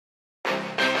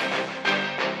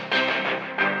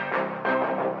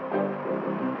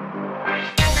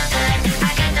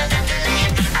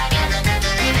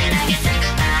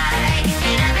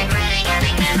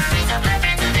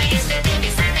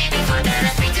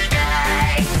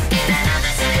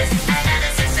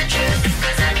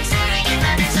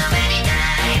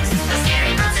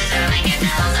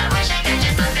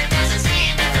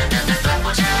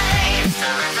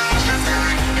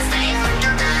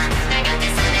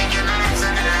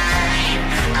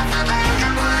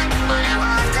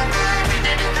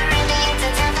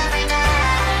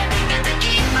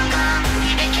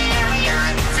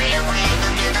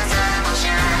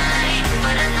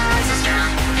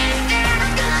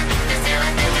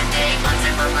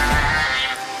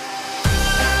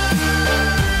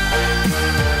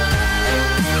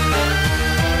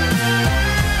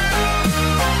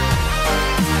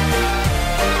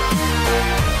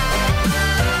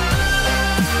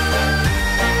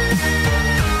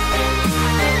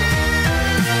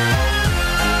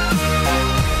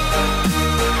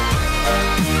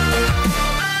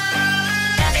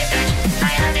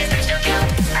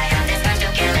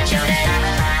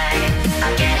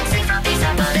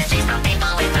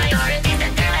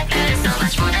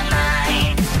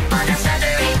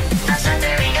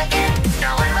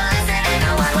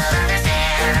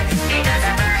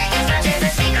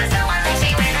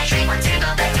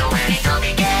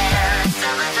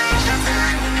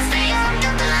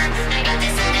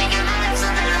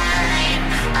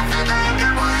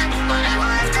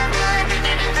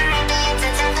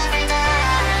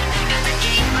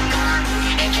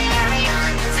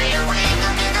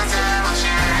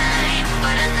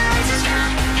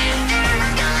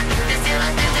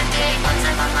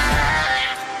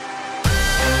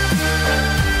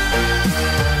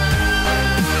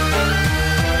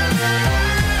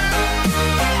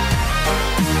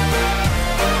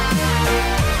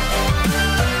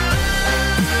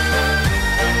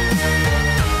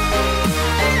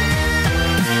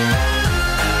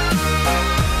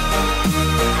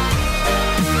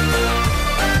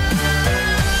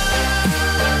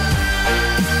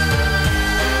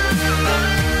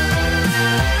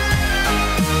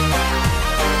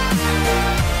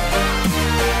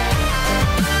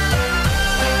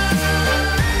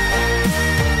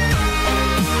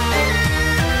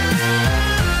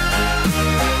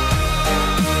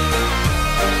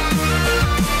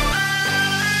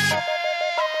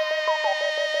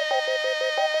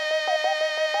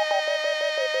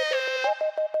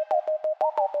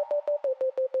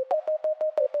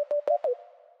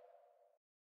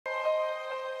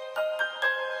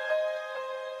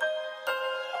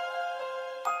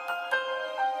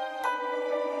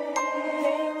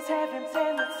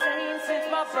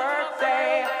my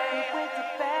birthday. We went to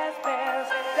Fast,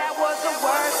 that was the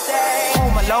worst day.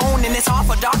 Home alone in this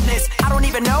awful darkness. I don't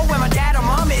even know where my dad or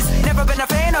mom is. Never been a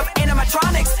fan of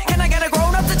animatronics. Can I get a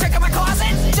grown-up to check out my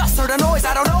closet? Just heard a noise,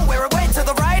 I don't know where it went. To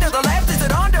the right or the left, is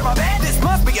it under my bed? This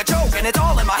must be a joke and it's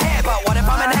all in my head. But what if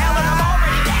I'm in hell and I'm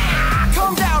already dead?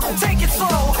 Calm down, take it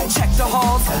slow. Check the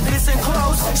halls, listen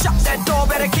close. Shut that door,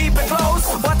 better keep it closed.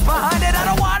 What's behind it, I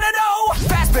don't wanna know.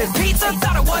 Fast food pizza,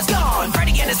 thought it was gone.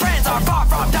 Freddy and his friends are far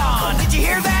from done. Did you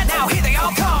hear that? Now here they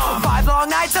all come. 5 long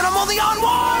nights and I'm only on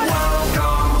one.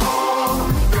 Welcome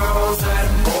home, girls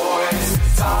and boys.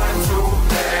 Time to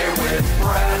play with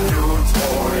brand new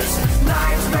toys.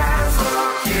 Nightmares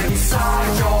lurk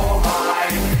inside your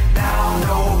mind. Now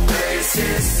no place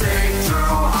is safe to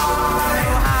hide.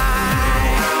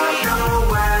 You have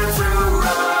nowhere to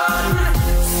run,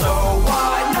 so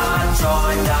why not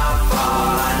join the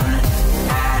fun?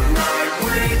 At night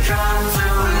we come to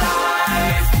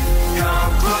life.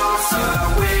 Come closer,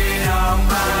 we don't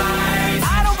bite.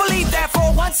 I don't believe that for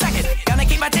 1 second. Gonna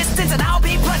keep my distance and I'll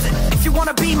be pleasant. If you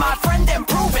wanna be my friend, then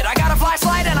prove it. I got a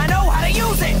flashlight and I know how to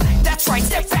use it. That's right,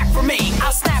 step back from me.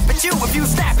 I'll snap at you if you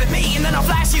snap at me, and then I'll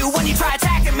flash you when you try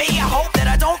attacking me. I hope that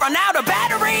I don't run out of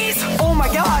batteries. Oh my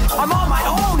god, I'm on my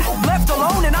own. Left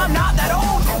alone and I'm not that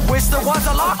old. Wish there was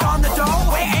a lock on the door.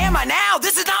 Where am I now?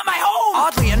 This is not my home.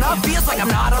 Oddly enough, feels like I'm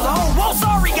not alone. Well,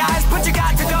 sorry guys, but you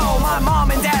got to go. My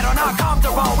mom and dad are not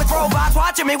comfortable with robots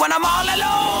watching me when I'm all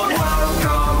alone.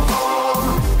 Welcome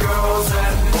home, girls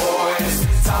and boys.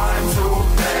 Time to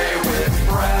play with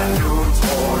brand new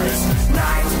toys.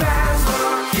 Nightmares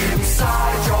lurk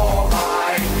inside your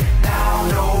mind. Now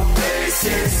no place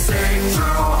is safe to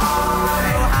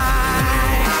hide.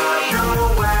 You have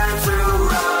nowhere to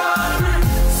run,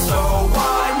 so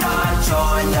why not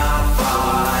join the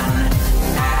fun?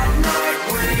 At night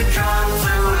we come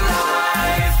to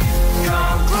life.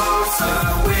 Come closer,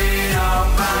 we don't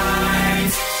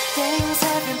bite. Things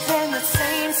haven't been the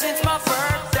same since my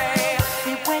birthday.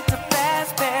 We went to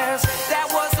Fast Bears, that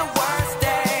was the worst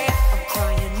day. I'm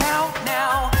crying out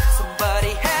now,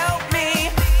 somebody help me.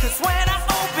 Cause when I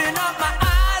open up my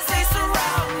eyes, they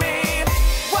surround me.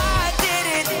 Why did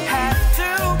it have to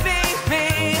be me?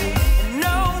 And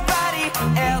nobody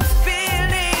else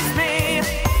believes me.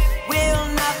 Will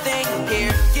nothing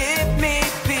here give me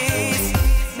peace?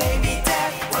 Maybe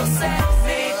death will set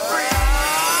me free.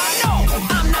 No,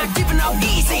 I'm not giving up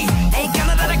easy. Ain't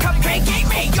gonna let a cupcake eat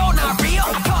me. You're not real,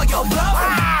 I call your bluff.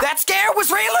 That scare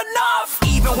was real enough.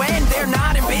 Even when they're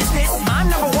not in business, I'm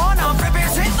number 1 on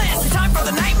Fredbear's hit list. Time for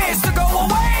the nightmares to go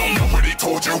away. Nobody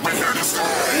told you we're here to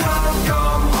stay.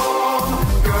 Welcome home,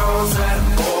 girls and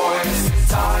boys.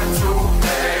 Time to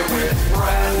play with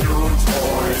brand new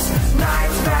toys.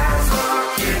 Nightmares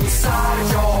lurk inside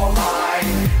your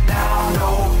mind. Now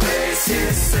no place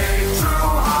is safe to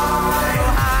hide.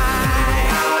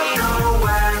 You have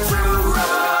nowhere to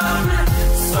run,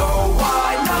 so why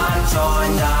not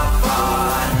join the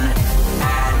fun?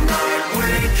 At night we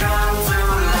come to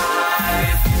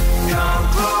life. Come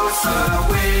closer,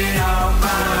 we don't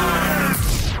burn.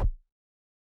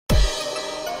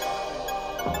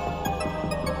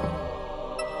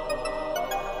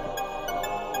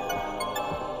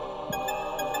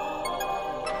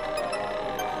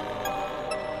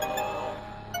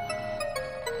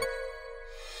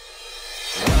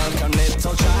 Welcome,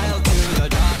 little child, to the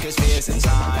darkest fears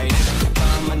inside.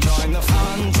 Come and join the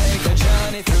fun, take a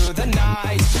journey through the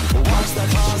night. Watch the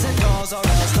closet doors, or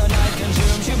else the night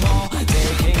consumes you more,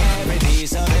 taking every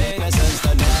piece of innocence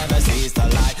that never sees the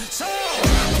light. So,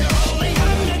 grab your holy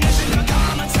ammunition, your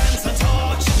common sense, a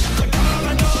torch. The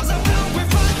corridors are filled with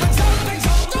fright, but something's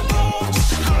on the porch.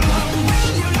 How long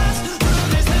will you last through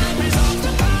these memories of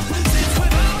the past? Since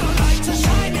without a light to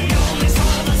shine, the only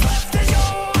soul that's left is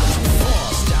yours.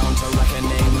 Forced down to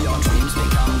reckoning, your dreams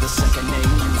become the sickening.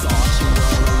 You thought you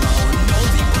were alone, no,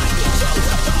 the pack you chose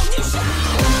upon you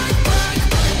shine. Break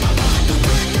my mind,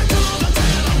 bring me to the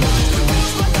tail of life. To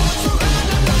push my thoughts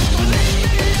forever, not believe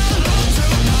me alone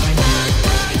tonight.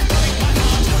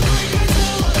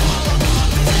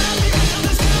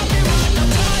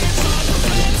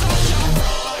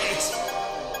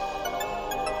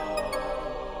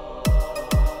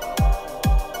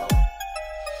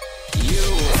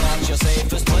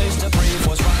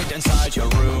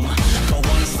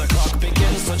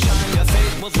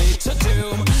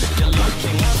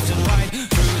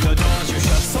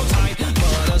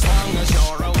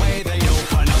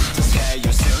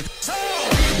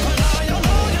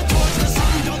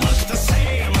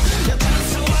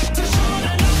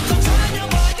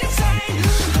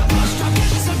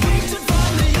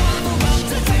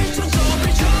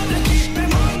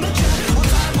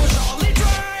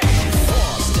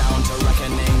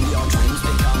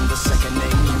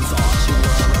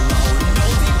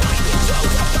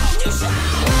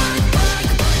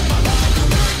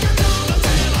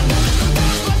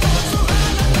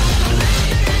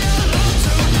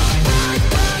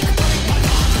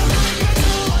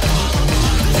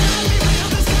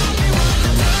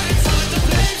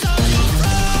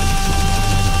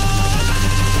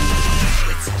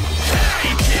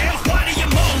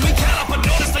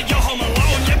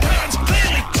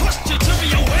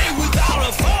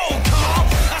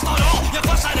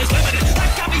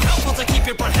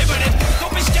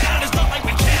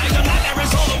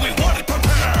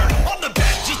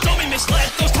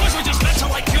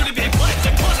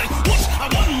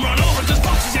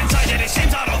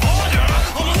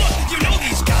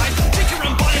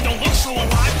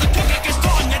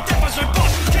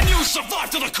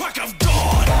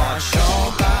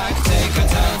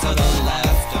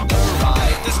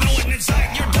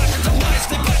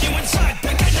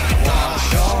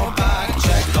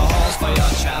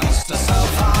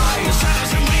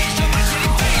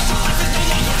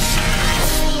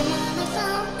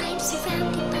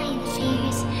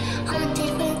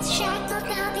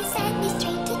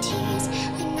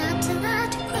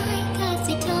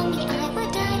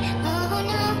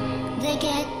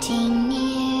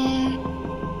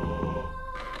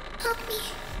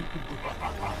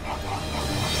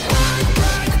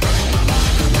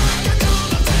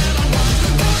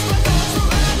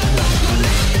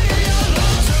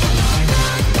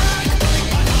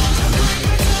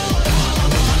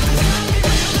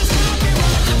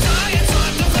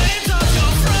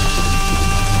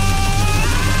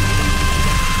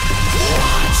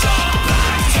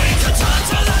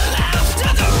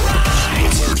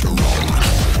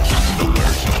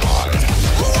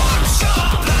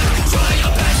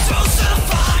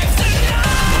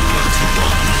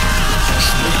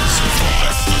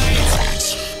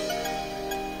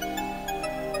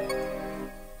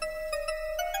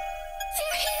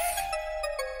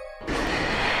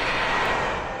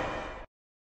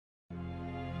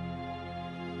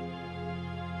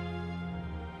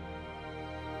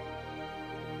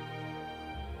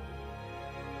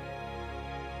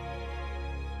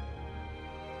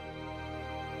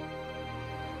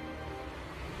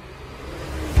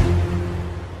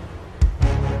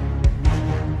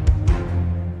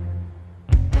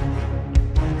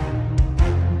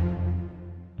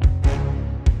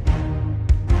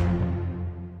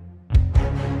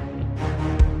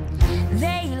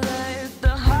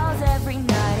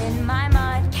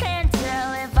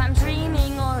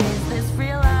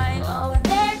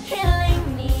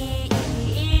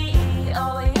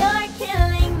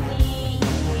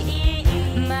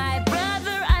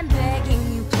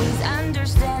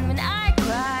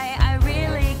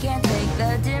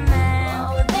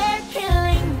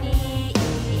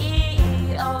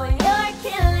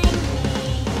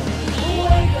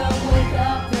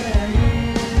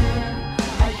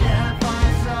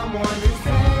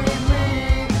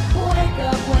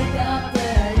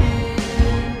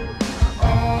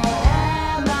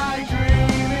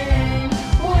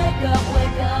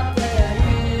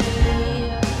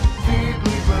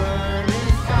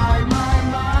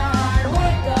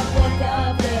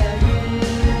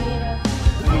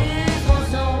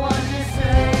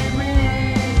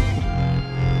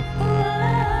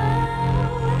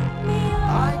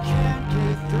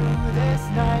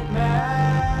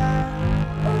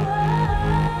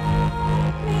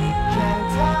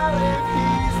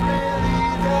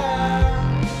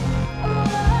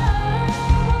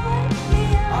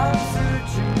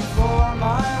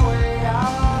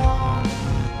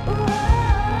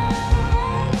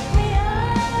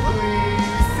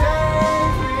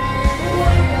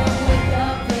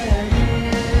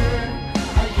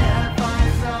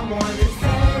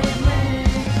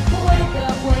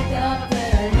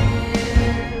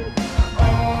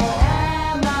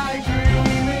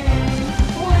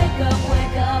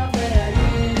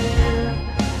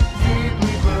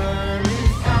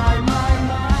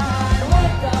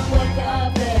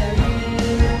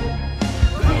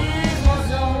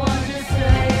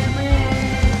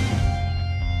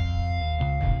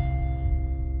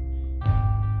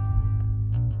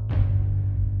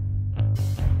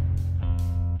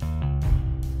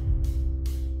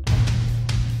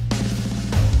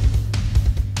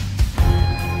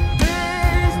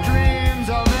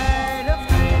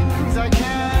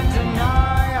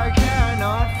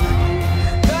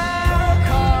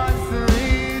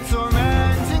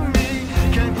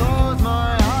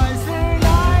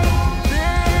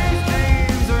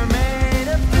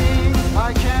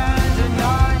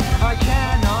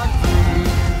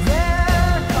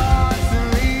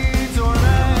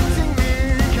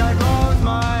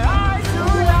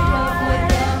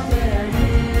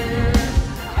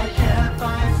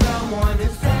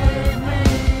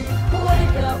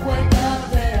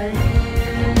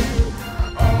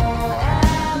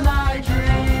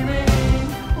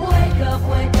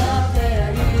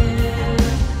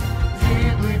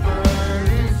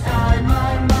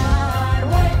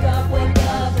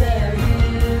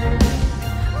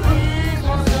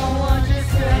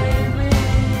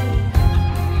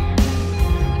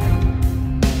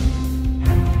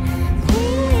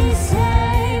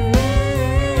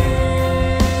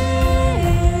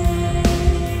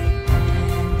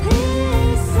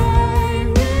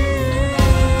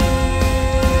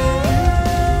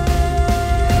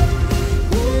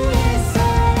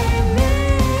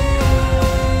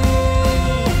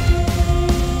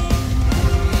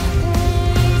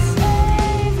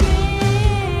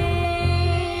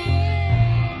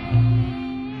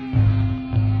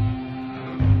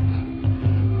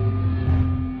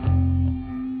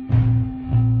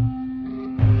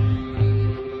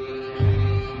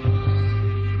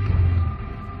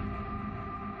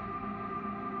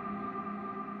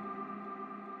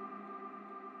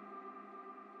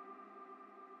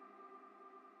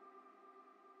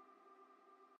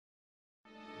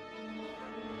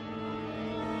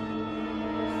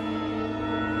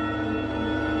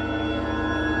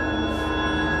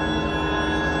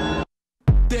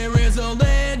 There's a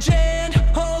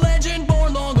legend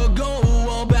born long ago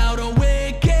about a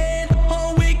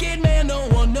wicked man no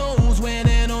one knows when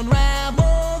it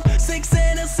unraveled. 6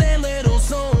 innocent little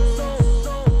souls.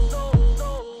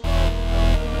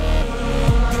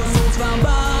 The souls found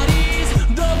bodies,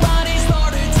 the bodies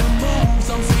started to move.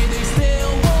 Some say they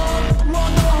still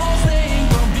walk the whole thing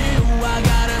from view. I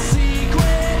got a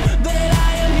secret that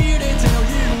I am here to tell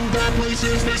you. That place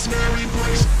is this very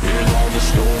place, and all the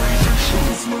stories are true.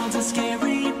 This world's a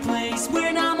scary place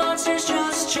where now monsters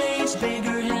just change.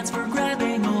 Bigger hands for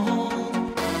grabbing a hold.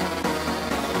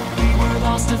 We were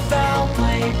lost to foul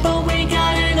play, but we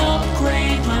got an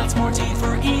upgrade. Lots more teeth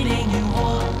for eating you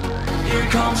whole. Here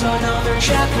comes another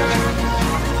chapter.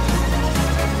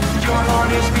 Your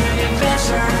heart is beating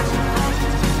faster,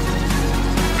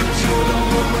 'cause you're the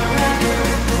one we're after.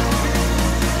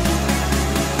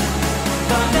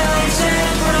 The nights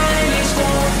and Fridays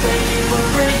won't fade, we're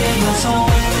bringing us home.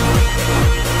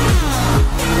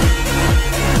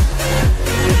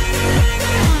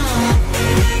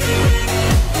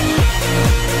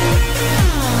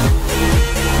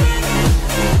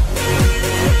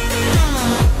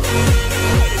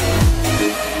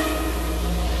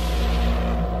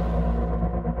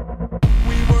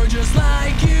 We were just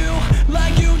like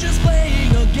you just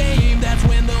playing a game. That's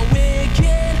when the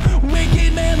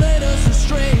wicked man led us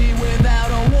astray without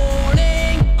a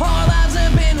warning. Our lives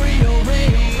have been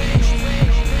rearranged.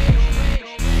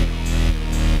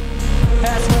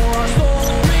 As for our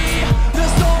story, the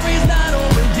story's not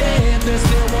over yet. There's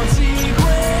still one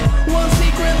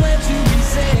secret left to be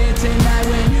said tonight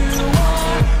when you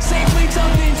are safely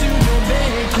tucked into your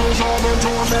bed. Close all the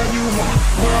doors that you want,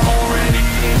 we're already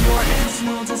in your head. This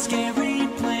world's a scary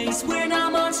place where now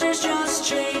monsters just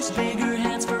change. Bigger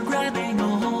hands for grabbing a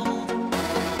hold.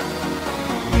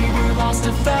 We were lost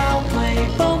to foul play,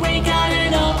 but we got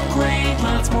an upgrade.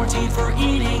 Lots more teeth for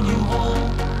eating you whole.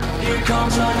 Here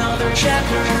comes another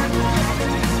chapter.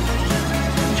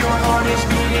 Your heart is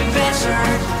beating faster,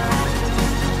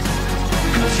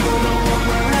 'cause you're the one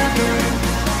we're after.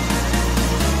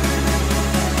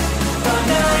 The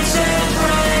nights and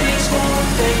Fridays won't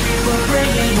thank you for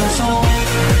bringing us home.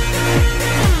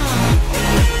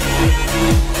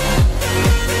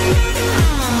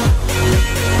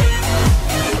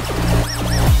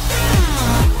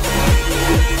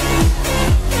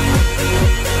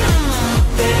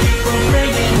 Thank you for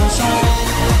bringing us home.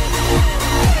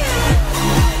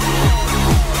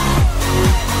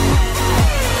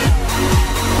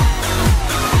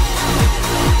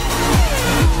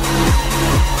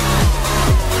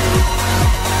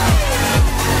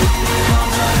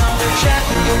 Comes another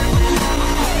chapter.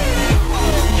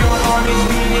 Your heart is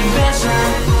beating faster,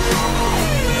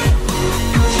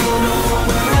 'cause you're the one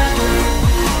we're after.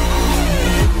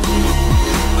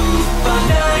 The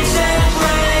nights and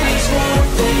Fridays won't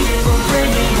thank you for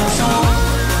bringing us home.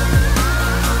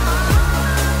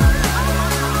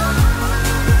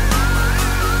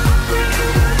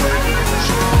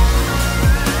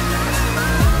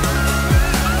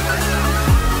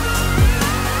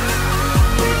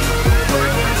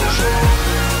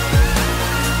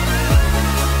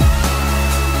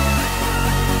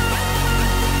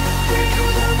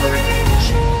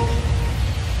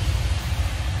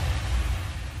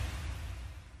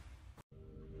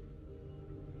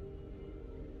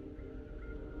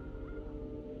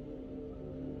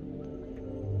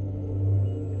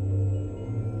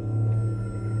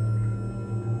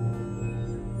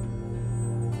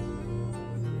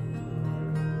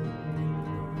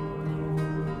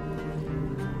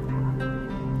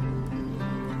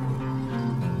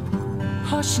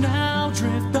 Hush now,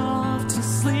 drift off to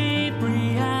sleep.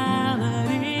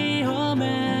 Reality or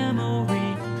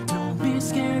memory. Don't be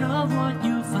scared of what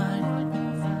you find.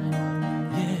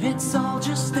 Yeah, it's all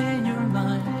just in your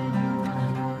mind.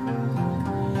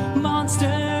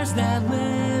 Monsters that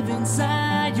live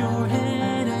inside your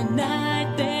head at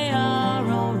night, they are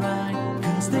alright,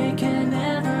 'cause they can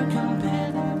never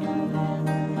compare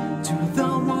to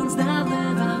the ones that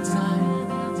live outside.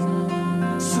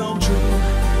 So dream,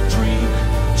 dream,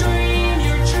 dream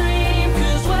your dream,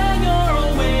 'cause when you're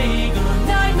awake, a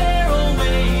nightmare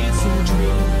awaits. So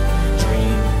dream,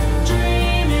 dream,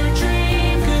 dream your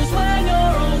dream, 'cause when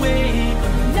you're awake,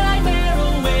 a nightmare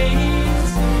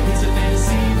awaits. It's a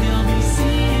fantasy, they'll be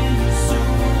seeing you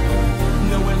soon.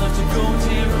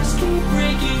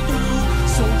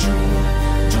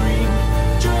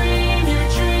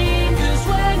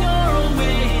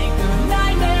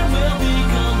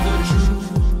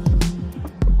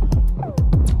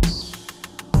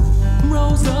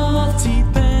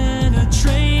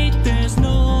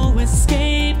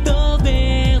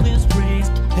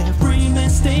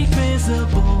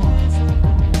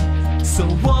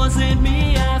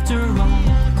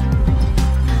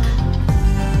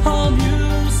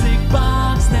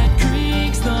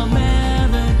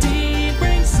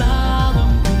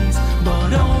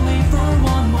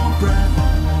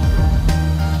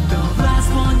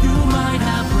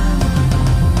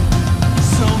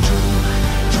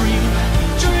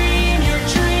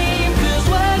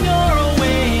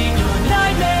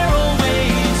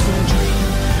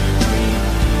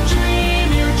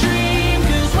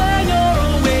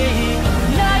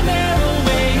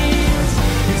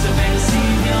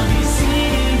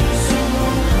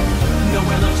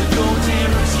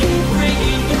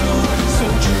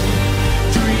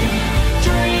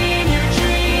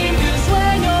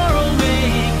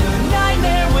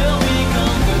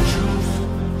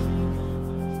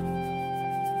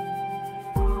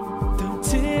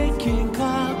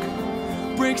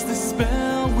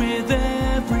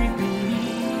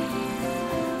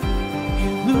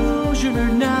 children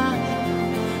or not,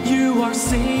 you are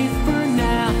safe for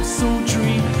now. So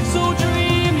dream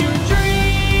your dream.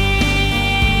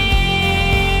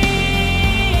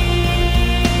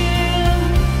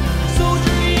 So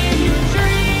dream your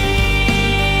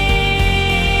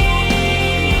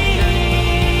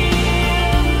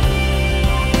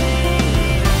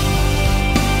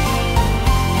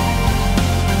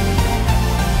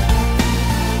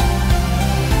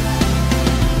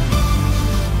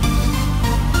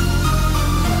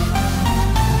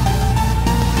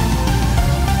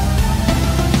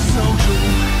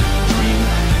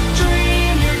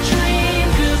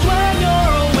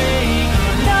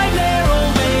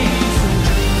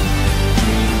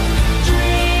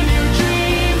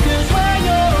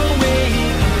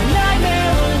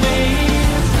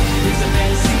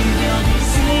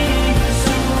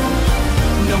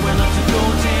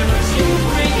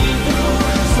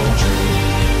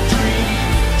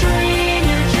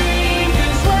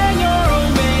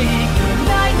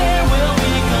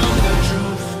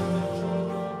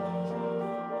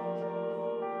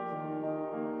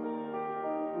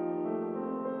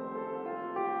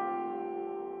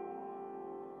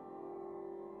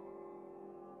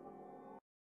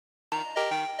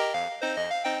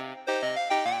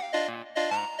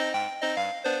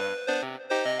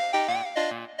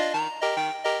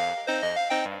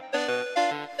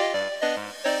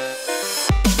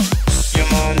Your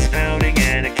heart is pounding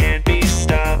and it can't be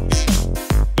stopped.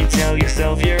 You tell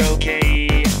yourself you're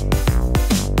okay.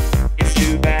 It's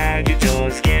too bad your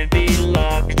doors can't be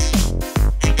locked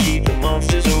to keep the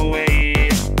monsters away.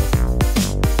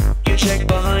 You check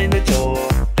behind the door,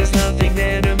 there's nothing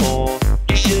there no more.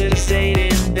 You should have stayed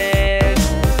in bed.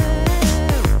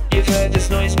 You've heard this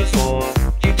noise before,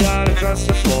 you dart across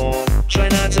the floor. Try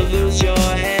not to lose your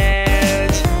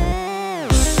head.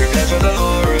 Prepare for the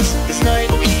horrors, this night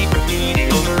will keep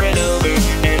repeating over and over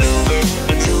and over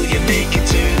until you make it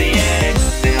to the end.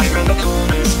 They hide around the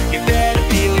corners, you better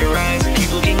peel your eyes and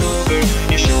keep looking over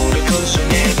your shoulder, 'cause you'll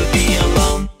never be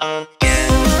alone again.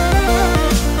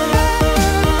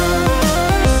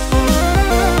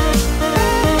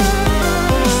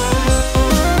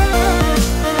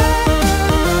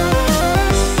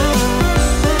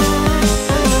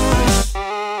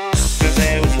 Cause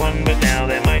there was one, but now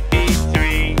there might be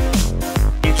three.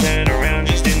 You turn around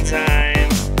just in time.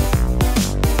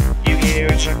 You hear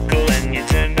a chuckle and you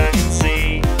turn back and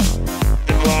see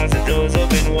the closet doors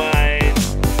open wide.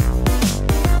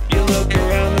 You look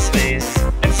around the space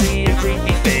and see a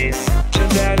creepy face.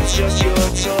 Turns out it's just your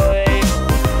toy,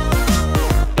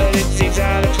 but it seems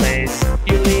out of place.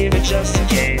 You leave it just in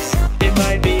case, it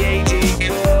might be a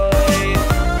decoy.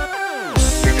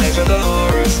 Prepare for the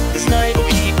horrors, this night will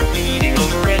keep repeating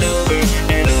over and over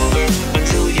and over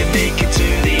until you make it to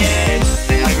the end.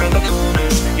 They hide around the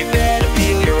corners, you better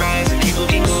peel your eyes and keep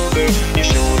looking over your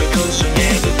shoulder, 'cause you'll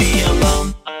never be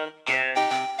alone again.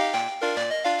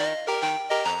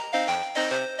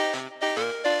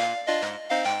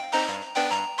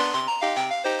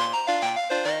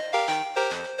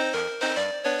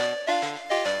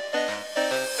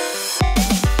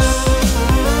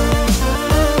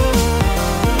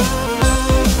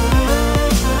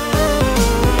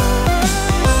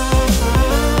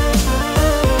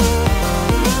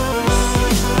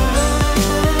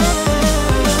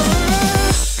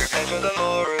 Prepare for the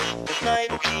horror, this night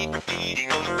will keep repeating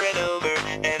over and over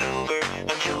and over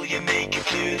until you make it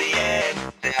to the end.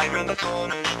 They hide around the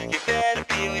corners, you better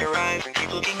peel your eyes and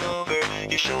keep looking over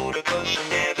your shoulder, 'cause you'll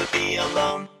never be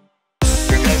alone.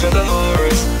 Prepare for the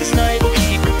horrors, this night will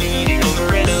keep repeating over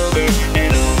and over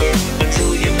and over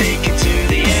until you make it to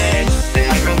the end. They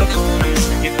hide around the corners,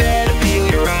 you better peel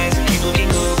your eyes and keep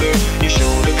looking over your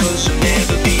shoulder, 'cause you'll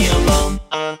never be alone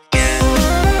again.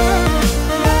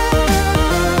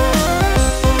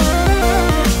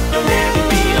 You'll never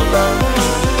be alone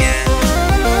again.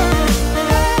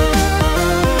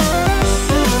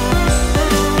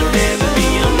 You'll never be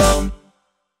alone.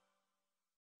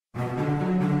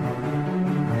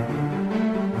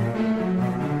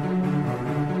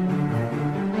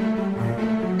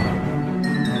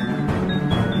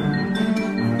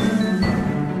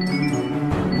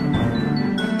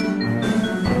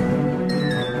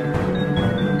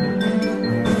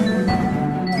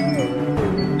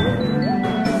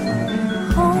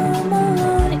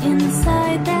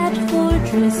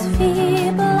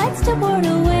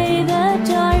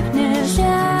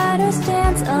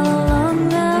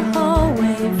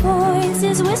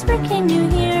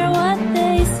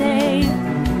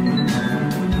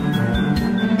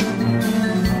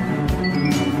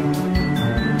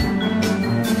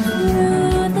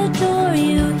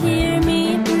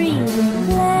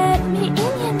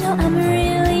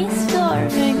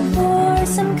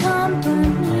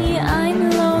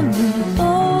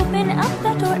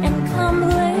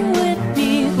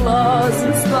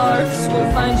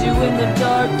 find you in the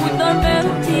dark with our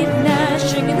metal teeth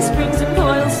gnashing and springs and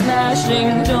coils smashing.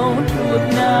 Don't look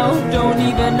now, don't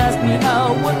even ask me how.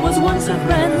 What was once a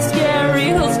friend scary,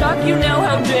 he'll stalk you now,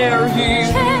 how dare he?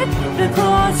 Check the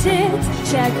closets,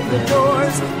 check the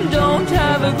doors, don't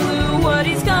have a clue what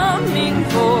he's coming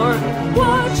for.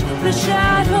 Watch the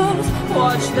shadows,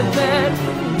 watch the bed,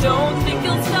 don't think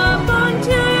he'll stop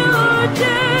until you're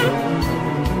dead.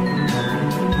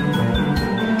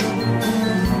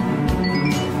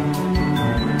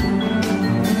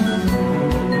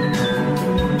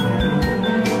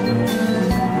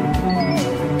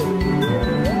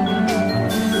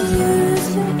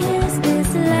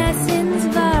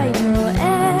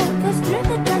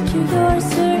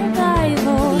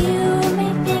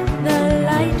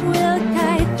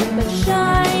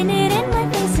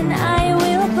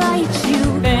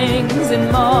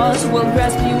 We'll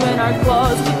grasp you in our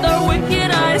claws with our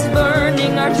wicked eyes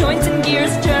burning, our joints and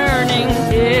gears turning.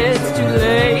 It's too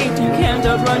late, you can't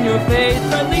outrun your fate.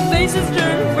 Friendly faces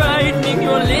turn frightening,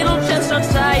 your little chest starts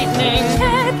tightening.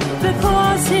 Check the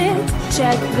closet,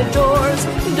 check the doors,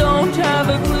 don't have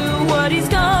a clue what he's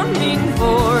coming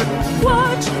for.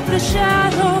 Watch the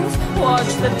shadows,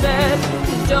 watch the bed,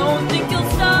 don't think you'll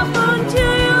stop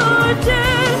until you're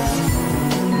dead.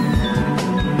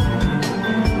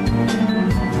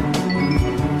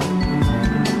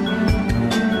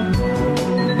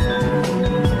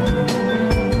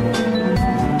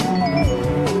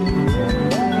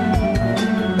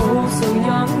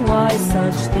 Why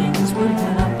such things would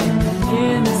happen.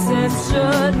 Innocence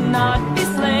should not be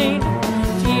slain.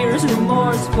 Tears,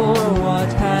 remorse for what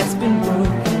has been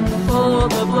broken. Pull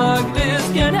the plug, this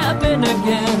can happen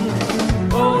again.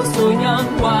 Oh, so young,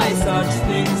 why such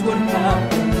things would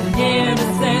happen.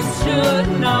 Innocence should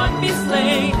not be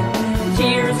slain.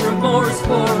 Tears, remorse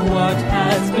for what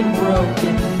has been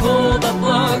broken. Pull the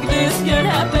plug, this can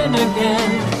happen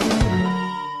again.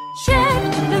 Check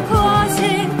the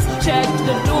closets, check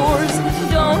the doors,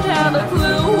 don't have a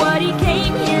clue what he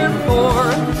came here for.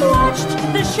 Watched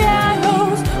the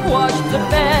shadows, watched the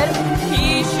bed,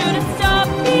 he should have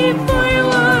stopped before you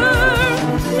were.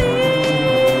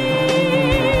 Please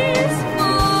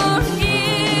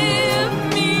forgive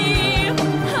me,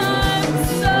 I'm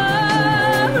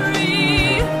sorry,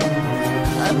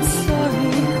 I'm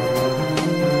sorry.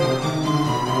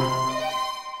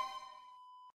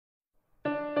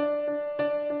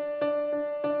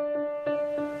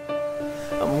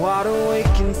 I'm wide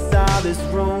awake inside this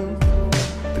room,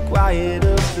 the quiet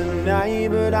of the night,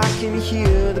 but I can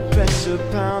hear the pressure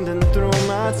pounding through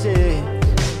my chest.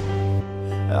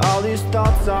 All these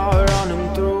thoughts are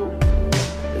running through,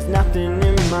 there's nothing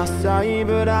in my sight,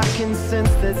 but I can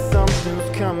sense that something's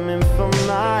coming from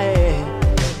my head.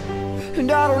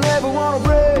 And I don't ever wanna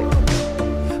break,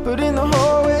 but in the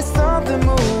hallway something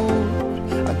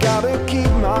moved. I gotta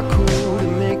keep my cool to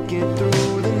make it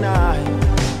through the night.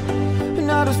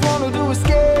 I just wanted to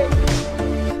escape.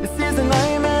 This is a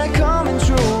nightmare coming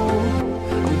true.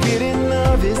 I'm getting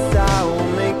nervous, I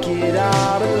won't make it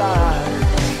out alive.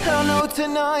 I know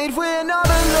tonight we're not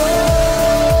alone.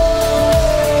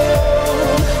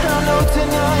 I know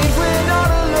tonight we're not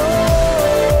alone.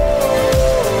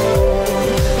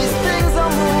 These things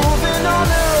are moving on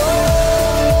their own.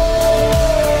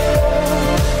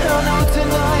 I know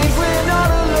tonight we're not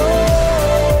alone.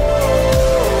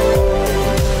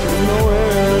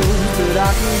 I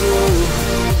can go.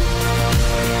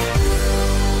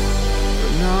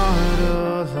 We're not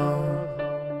alone.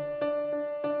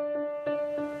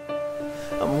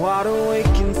 I'm wide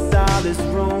awake inside this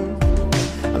room.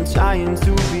 I'm trying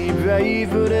to be brave,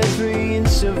 but every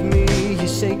inch of me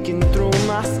is shaking through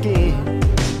my skin.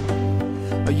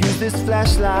 I use this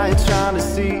flashlight trying to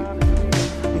see.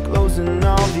 I'm closing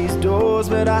all these doors,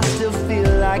 but I still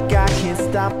feel like I can't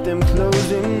stop them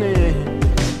closing in.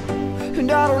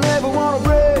 And I don't ever wanna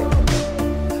break,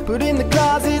 but in the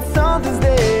closet something's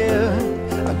there.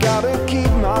 I gotta keep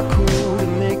my cool to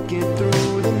make it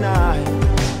through the night.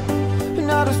 And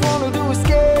I just wanted to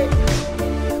escape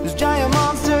this giant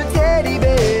monster teddy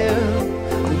bear.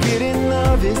 I'm getting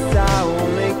nervous, I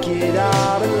won't make it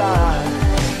out alive.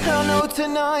 I know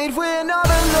tonight we're not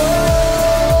alone.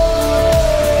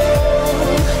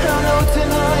 I know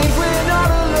tonight we're not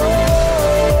alone.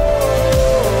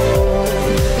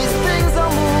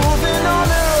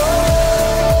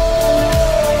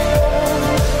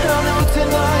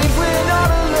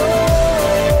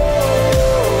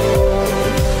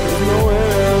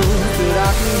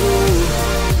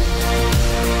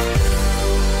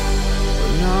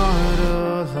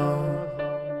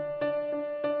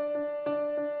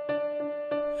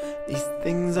 These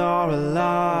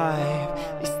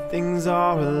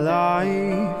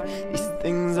alive. These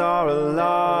things are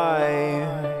alive.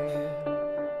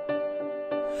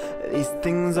 These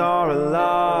things are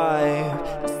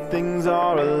alive. These things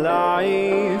are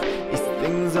alive. These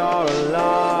things are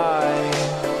alive.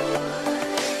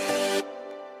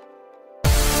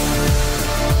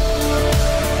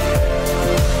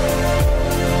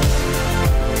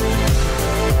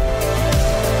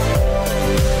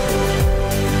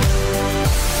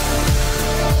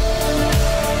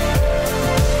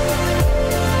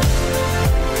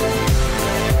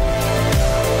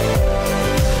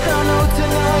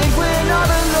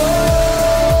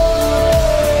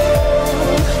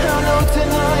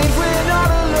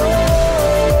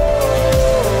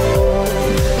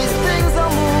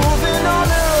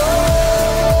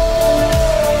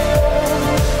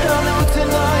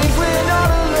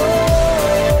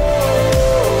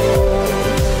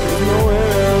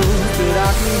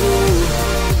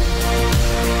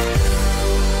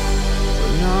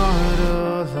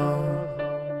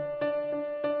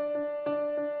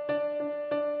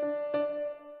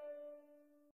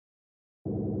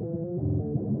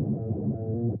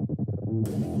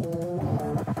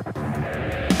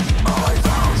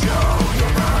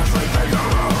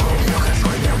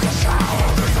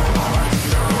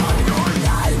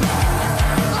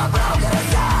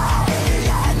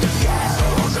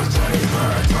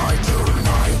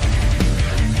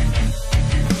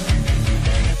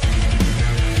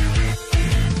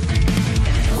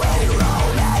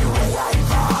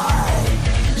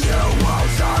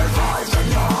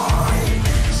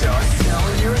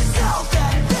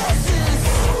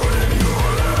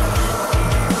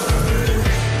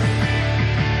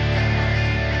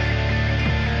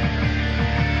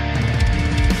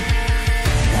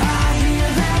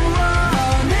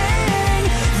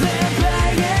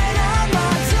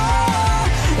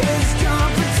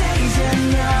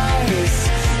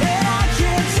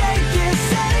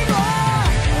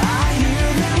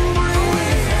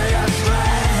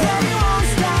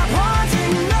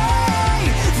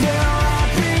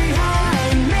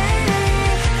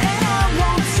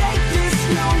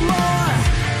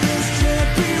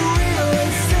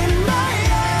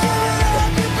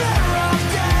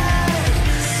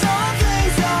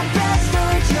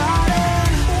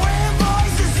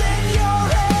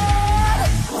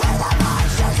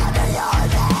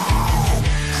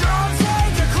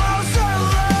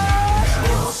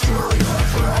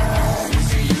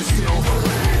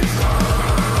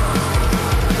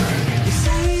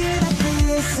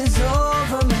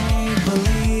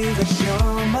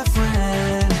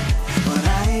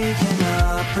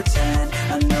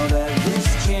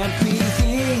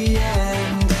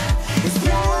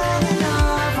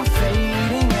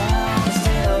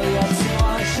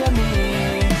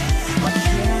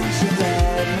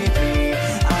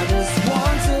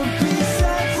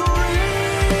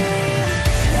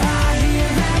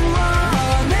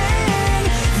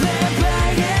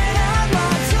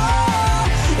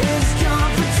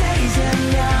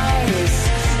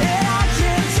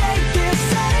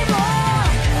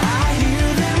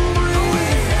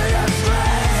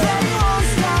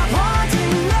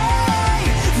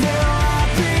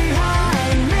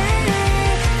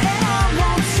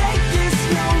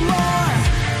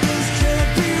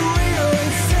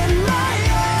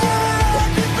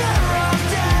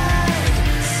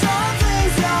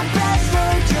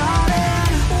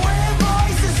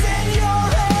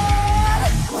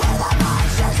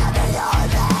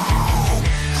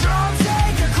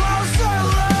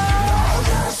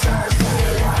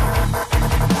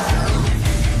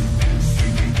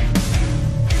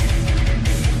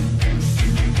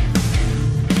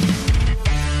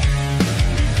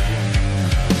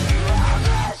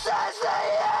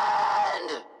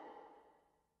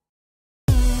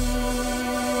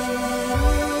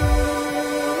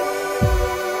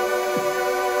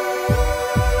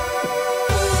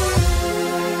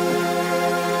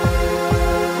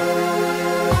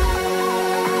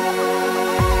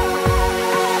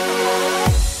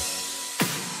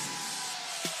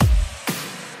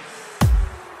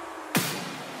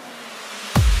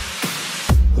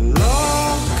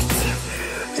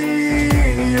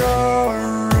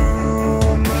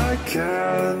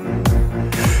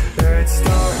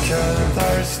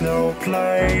 no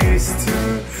place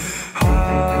to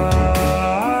hide.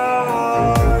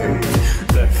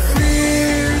 The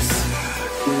fears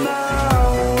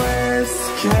now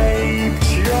escaped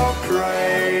your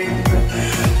brain.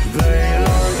 They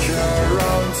lurk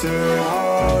around to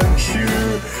hunt you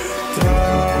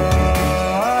down.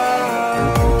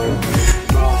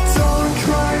 But don't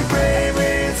cry, baby,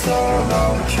 it's all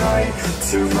okay.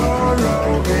 Tomorrow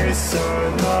is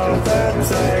another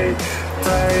day. day,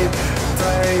 day,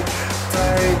 day,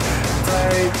 day,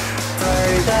 day, day,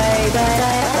 day,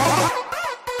 day.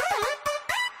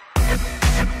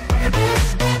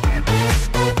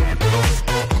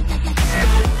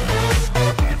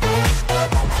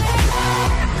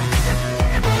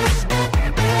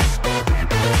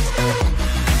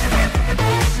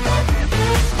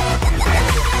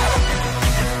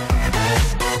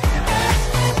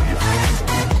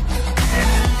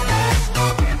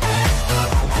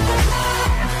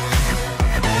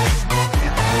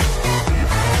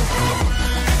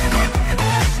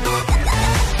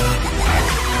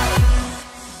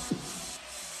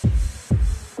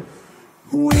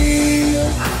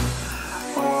 We'll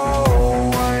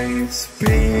always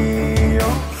be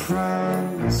your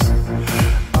friends.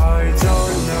 I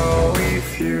don't know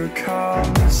if you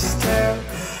can still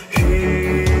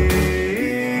hear.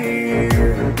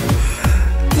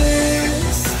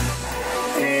 This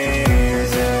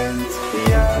isn't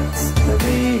yet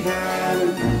the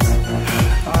end.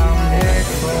 I'm here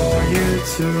for you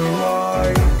to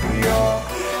wipe your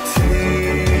tears.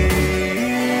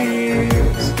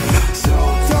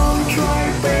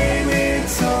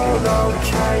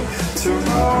 Okay,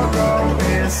 tomorrow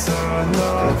is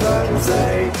another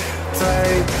day,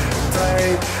 day, day,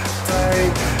 day,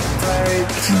 day.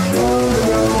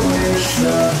 Tomorrow is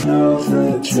another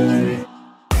day.